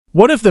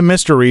What if the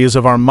mysteries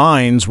of our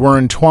minds were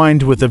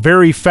entwined with the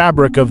very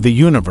fabric of the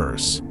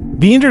universe?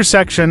 The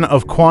intersection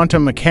of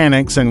quantum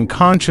mechanics and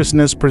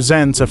consciousness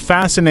presents a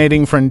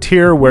fascinating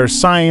frontier where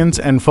science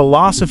and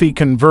philosophy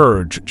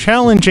converge,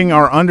 challenging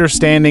our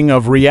understanding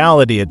of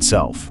reality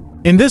itself.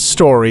 In this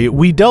story,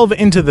 we delve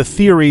into the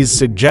theories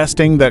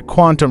suggesting that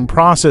quantum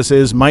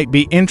processes might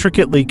be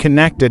intricately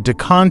connected to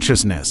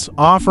consciousness,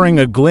 offering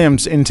a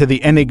glimpse into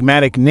the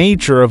enigmatic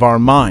nature of our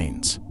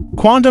minds.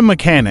 Quantum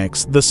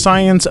mechanics, the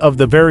science of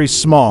the very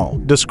small,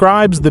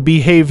 describes the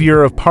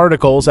behavior of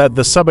particles at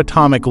the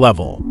subatomic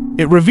level.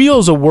 It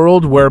reveals a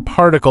world where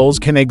particles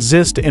can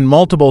exist in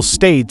multiple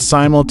states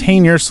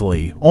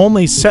simultaneously,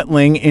 only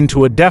settling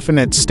into a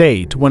definite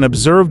state when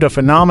observed, a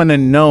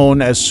phenomenon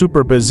known as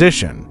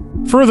superposition.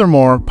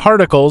 Furthermore,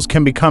 particles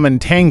can become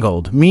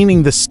entangled,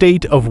 meaning the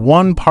state of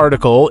one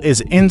particle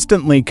is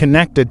instantly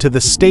connected to the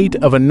state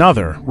of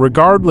another,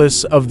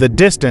 regardless of the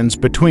distance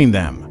between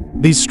them.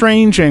 These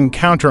strange and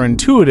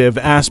counterintuitive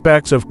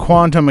aspects of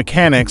quantum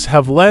mechanics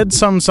have led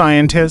some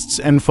scientists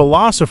and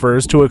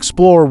philosophers to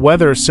explore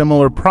whether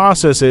similar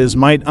processes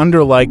might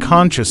underlie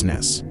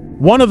consciousness.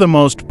 One of the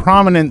most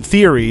prominent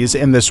theories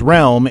in this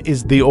realm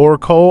is the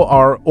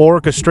Orch-OR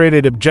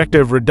orchestrated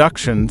objective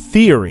reduction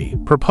theory,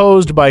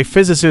 proposed by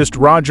physicist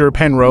Roger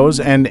Penrose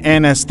and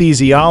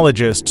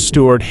anesthesiologist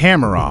Stuart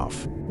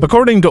Hameroff.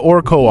 According to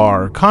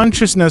Orch-OR,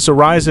 consciousness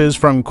arises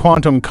from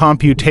quantum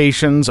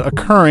computations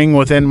occurring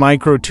within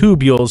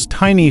microtubules,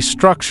 tiny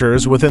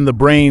structures within the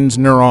brain's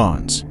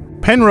neurons.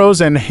 Penrose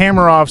and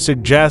Hameroff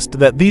suggest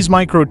that these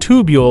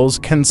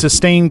microtubules can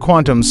sustain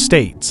quantum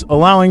states,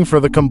 allowing for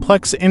the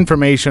complex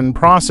information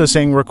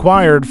processing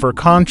required for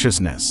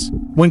consciousness.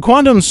 When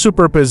quantum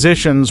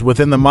superpositions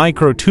within the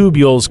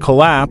microtubules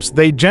collapse,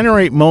 they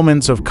generate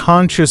moments of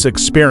conscious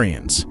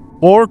experience.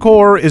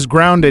 Orch-OR is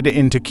grounded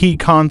into key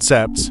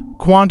concepts: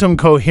 quantum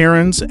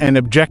coherence and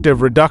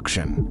objective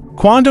reduction.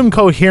 Quantum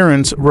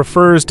coherence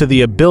refers to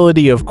the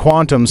ability of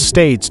quantum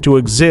states to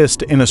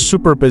exist in a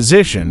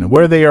superposition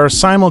where they are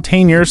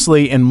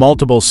simultaneously in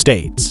multiple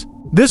states.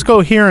 This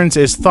coherence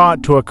is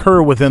thought to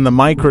occur within the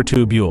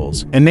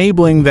microtubules,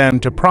 enabling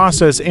them to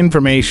process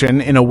information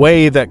in a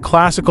way that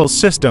classical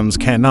systems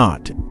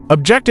cannot.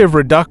 Objective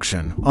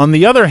reduction, on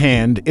the other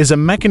hand, is a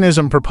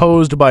mechanism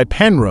proposed by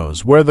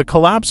Penrose where the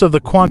collapse of the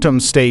quantum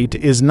state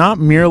is not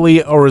merely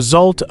a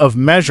result of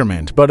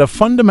measurement but a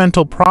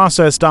fundamental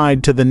process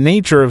tied to the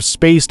nature of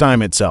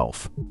spacetime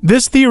itself.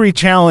 This theory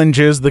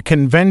challenges the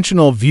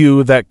conventional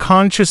view that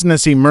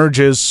consciousness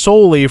emerges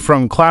solely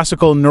from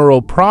classical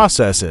neural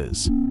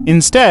processes.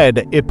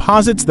 Instead, it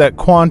posits that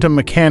quantum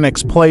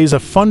mechanics plays a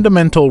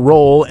fundamental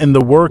role in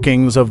the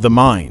workings of the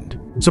mind.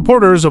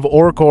 Supporters of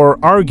Orch-OR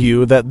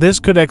argue that this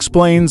could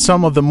explain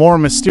some of the more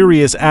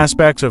mysterious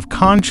aspects of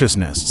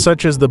consciousness,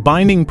 such as the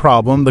binding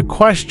problem, the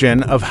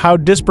question of how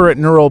disparate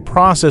neural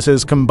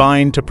processes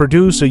combine to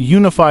produce a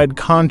unified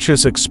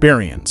conscious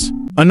experience.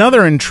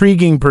 Another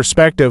intriguing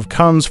perspective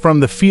comes from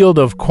the field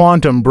of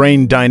quantum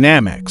brain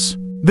dynamics.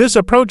 This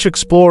approach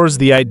explores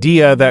the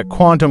idea that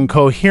quantum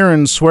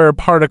coherence, where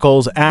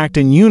particles act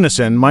in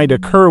unison, might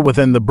occur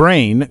within the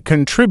brain,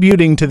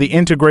 contributing to the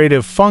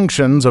integrative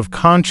functions of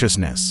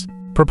consciousness.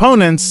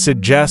 Proponents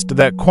suggest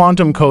that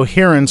quantum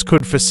coherence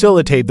could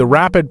facilitate the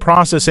rapid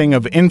processing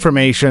of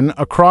information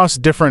across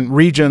different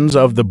regions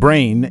of the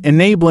brain,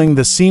 enabling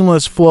the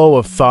seamless flow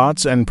of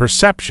thoughts and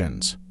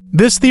perceptions.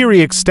 This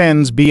theory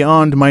extends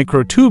beyond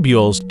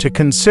microtubules to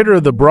consider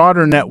the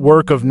broader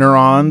network of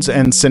neurons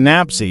and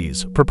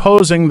synapses,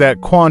 proposing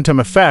that quantum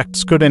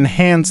effects could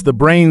enhance the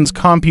brain's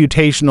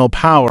computational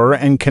power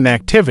and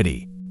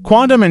connectivity.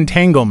 Quantum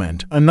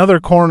entanglement, another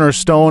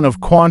cornerstone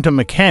of quantum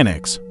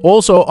mechanics,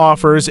 also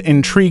offers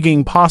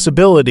intriguing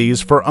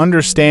possibilities for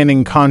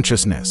understanding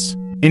consciousness.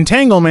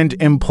 Entanglement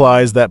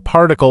implies that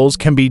particles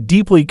can be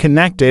deeply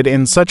connected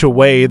in such a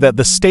way that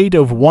the state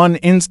of one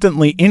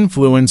instantly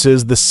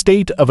influences the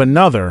state of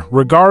another,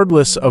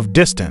 regardless of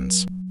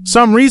distance.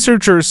 Some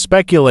researchers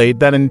speculate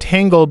that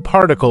entangled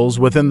particles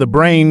within the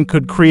brain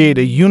could create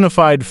a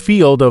unified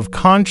field of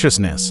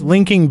consciousness,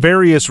 linking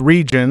various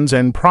regions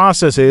and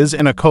processes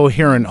in a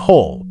coherent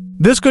whole.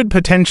 This could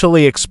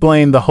potentially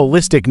explain the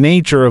holistic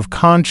nature of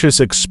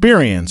conscious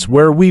experience,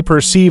 where we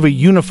perceive a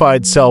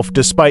unified self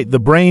despite the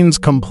brain's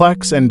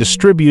complex and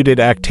distributed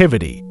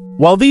activity.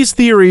 While these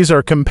theories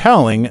are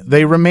compelling,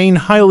 they remain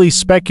highly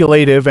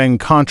speculative and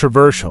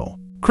controversial.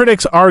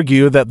 Critics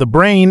argue that the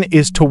brain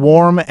is too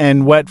warm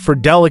and wet for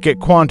delicate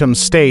quantum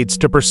states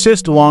to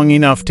persist long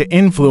enough to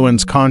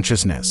influence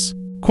consciousness.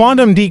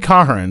 Quantum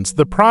decoherence,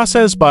 the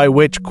process by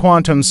which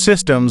quantum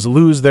systems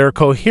lose their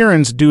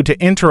coherence due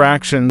to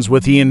interactions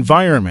with the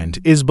environment,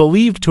 is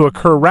believed to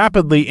occur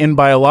rapidly in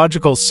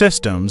biological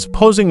systems,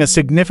 posing a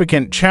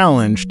significant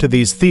challenge to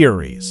these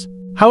theories.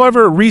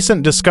 However,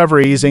 recent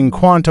discoveries in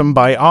quantum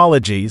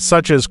biology,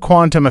 such as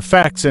quantum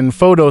effects in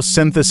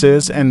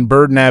photosynthesis and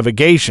bird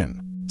navigation,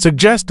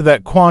 suggest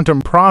that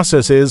quantum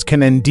processes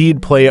can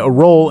indeed play a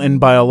role in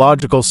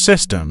biological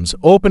systems,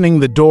 opening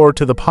the door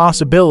to the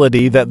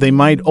possibility that they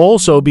might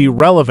also be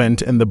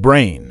relevant in the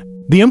brain.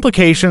 The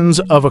implications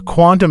of a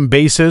quantum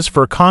basis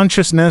for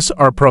consciousness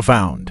are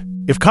profound.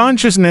 If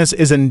consciousness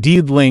is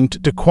indeed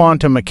linked to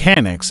quantum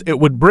mechanics, it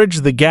would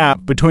bridge the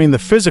gap between the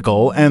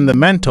physical and the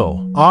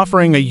mental,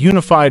 offering a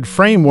unified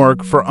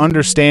framework for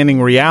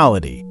understanding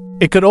reality.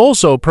 It could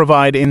also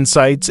provide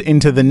insights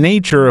into the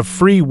nature of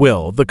free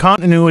will, the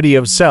continuity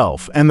of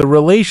self, and the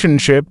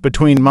relationship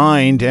between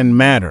mind and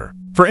matter.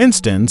 For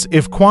instance,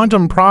 if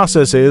quantum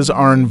processes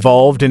are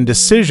involved in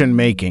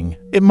decision-making,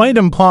 it might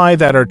imply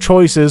that our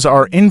choices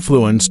are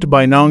influenced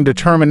by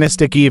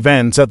non-deterministic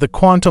events at the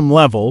quantum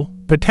level,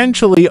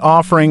 potentially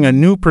offering a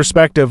new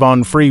perspective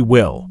on free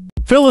will.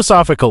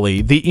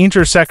 Philosophically, the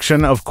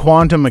intersection of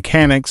quantum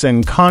mechanics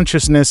and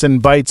consciousness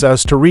invites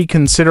us to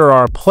reconsider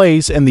our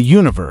place in the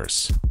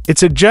universe. It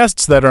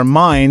suggests that our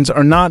minds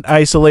are not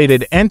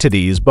isolated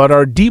entities but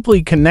are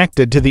deeply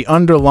connected to the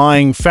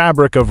underlying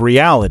fabric of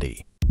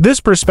reality. This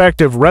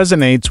perspective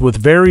resonates with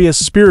various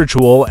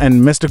spiritual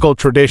and mystical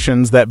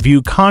traditions that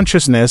view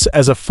consciousness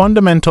as a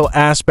fundamental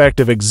aspect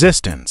of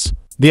existence.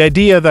 The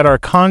idea that our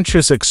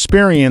conscious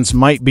experience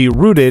might be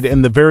rooted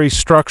in the very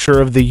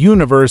structure of the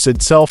universe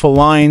itself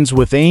aligns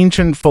with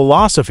ancient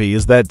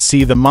philosophies that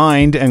see the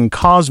mind and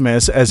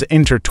cosmos as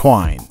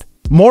intertwined.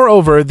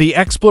 Moreover, the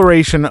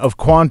exploration of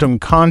quantum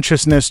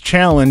consciousness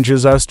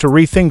challenges us to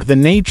rethink the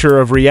nature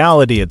of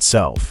reality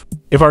itself.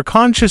 If our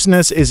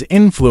consciousness is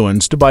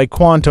influenced by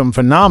quantum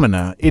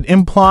phenomena, it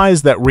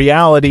implies that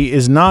reality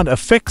is not a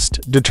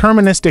fixed,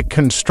 deterministic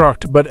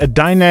construct but a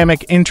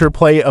dynamic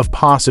interplay of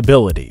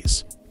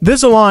possibilities.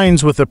 This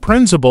aligns with the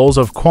principles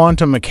of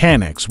quantum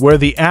mechanics, where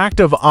the act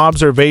of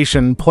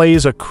observation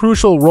plays a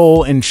crucial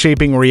role in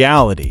shaping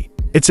reality.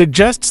 It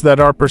suggests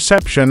that our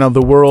perception of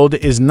the world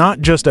is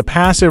not just a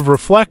passive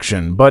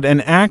reflection, but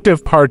an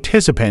active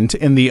participant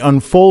in the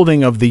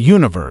unfolding of the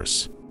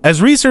universe.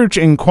 As research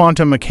in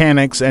quantum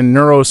mechanics and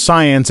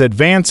neuroscience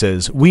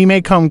advances, we may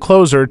come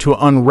closer to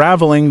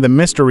unraveling the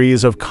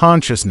mysteries of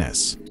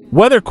consciousness.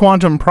 Whether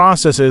quantum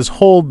processes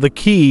hold the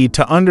key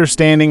to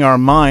understanding our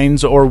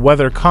minds or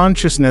whether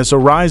consciousness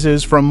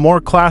arises from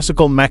more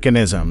classical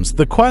mechanisms,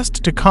 the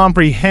quest to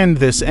comprehend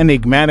this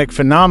enigmatic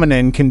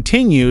phenomenon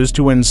continues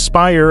to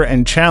inspire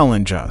and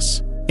challenge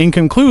us. In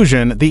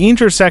conclusion, the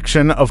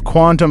intersection of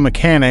quantum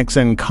mechanics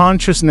and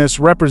consciousness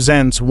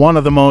represents one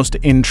of the most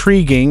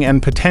intriguing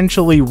and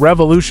potentially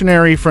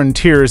revolutionary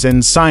frontiers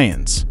in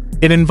science.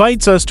 It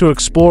invites us to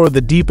explore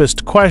the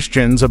deepest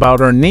questions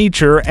about our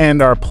nature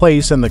and our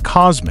place in the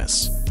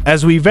cosmos.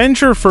 As we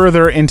venture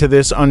further into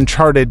this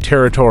uncharted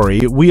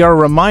territory, we are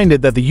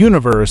reminded that the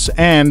universe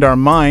and our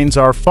minds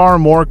are far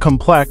more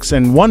complex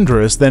and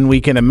wondrous than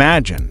we can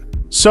imagine.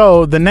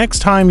 So, the next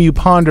time you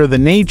ponder the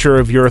nature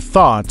of your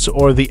thoughts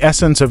or the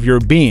essence of your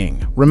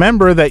being,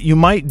 remember that you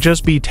might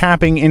just be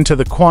tapping into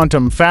the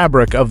quantum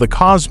fabric of the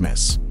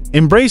cosmos.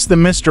 Embrace the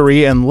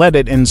mystery and let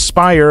it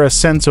inspire a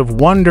sense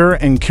of wonder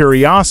and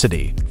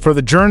curiosity, for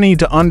the journey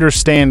to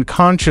understand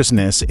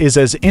consciousness is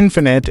as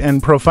infinite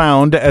and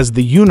profound as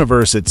the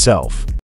universe itself.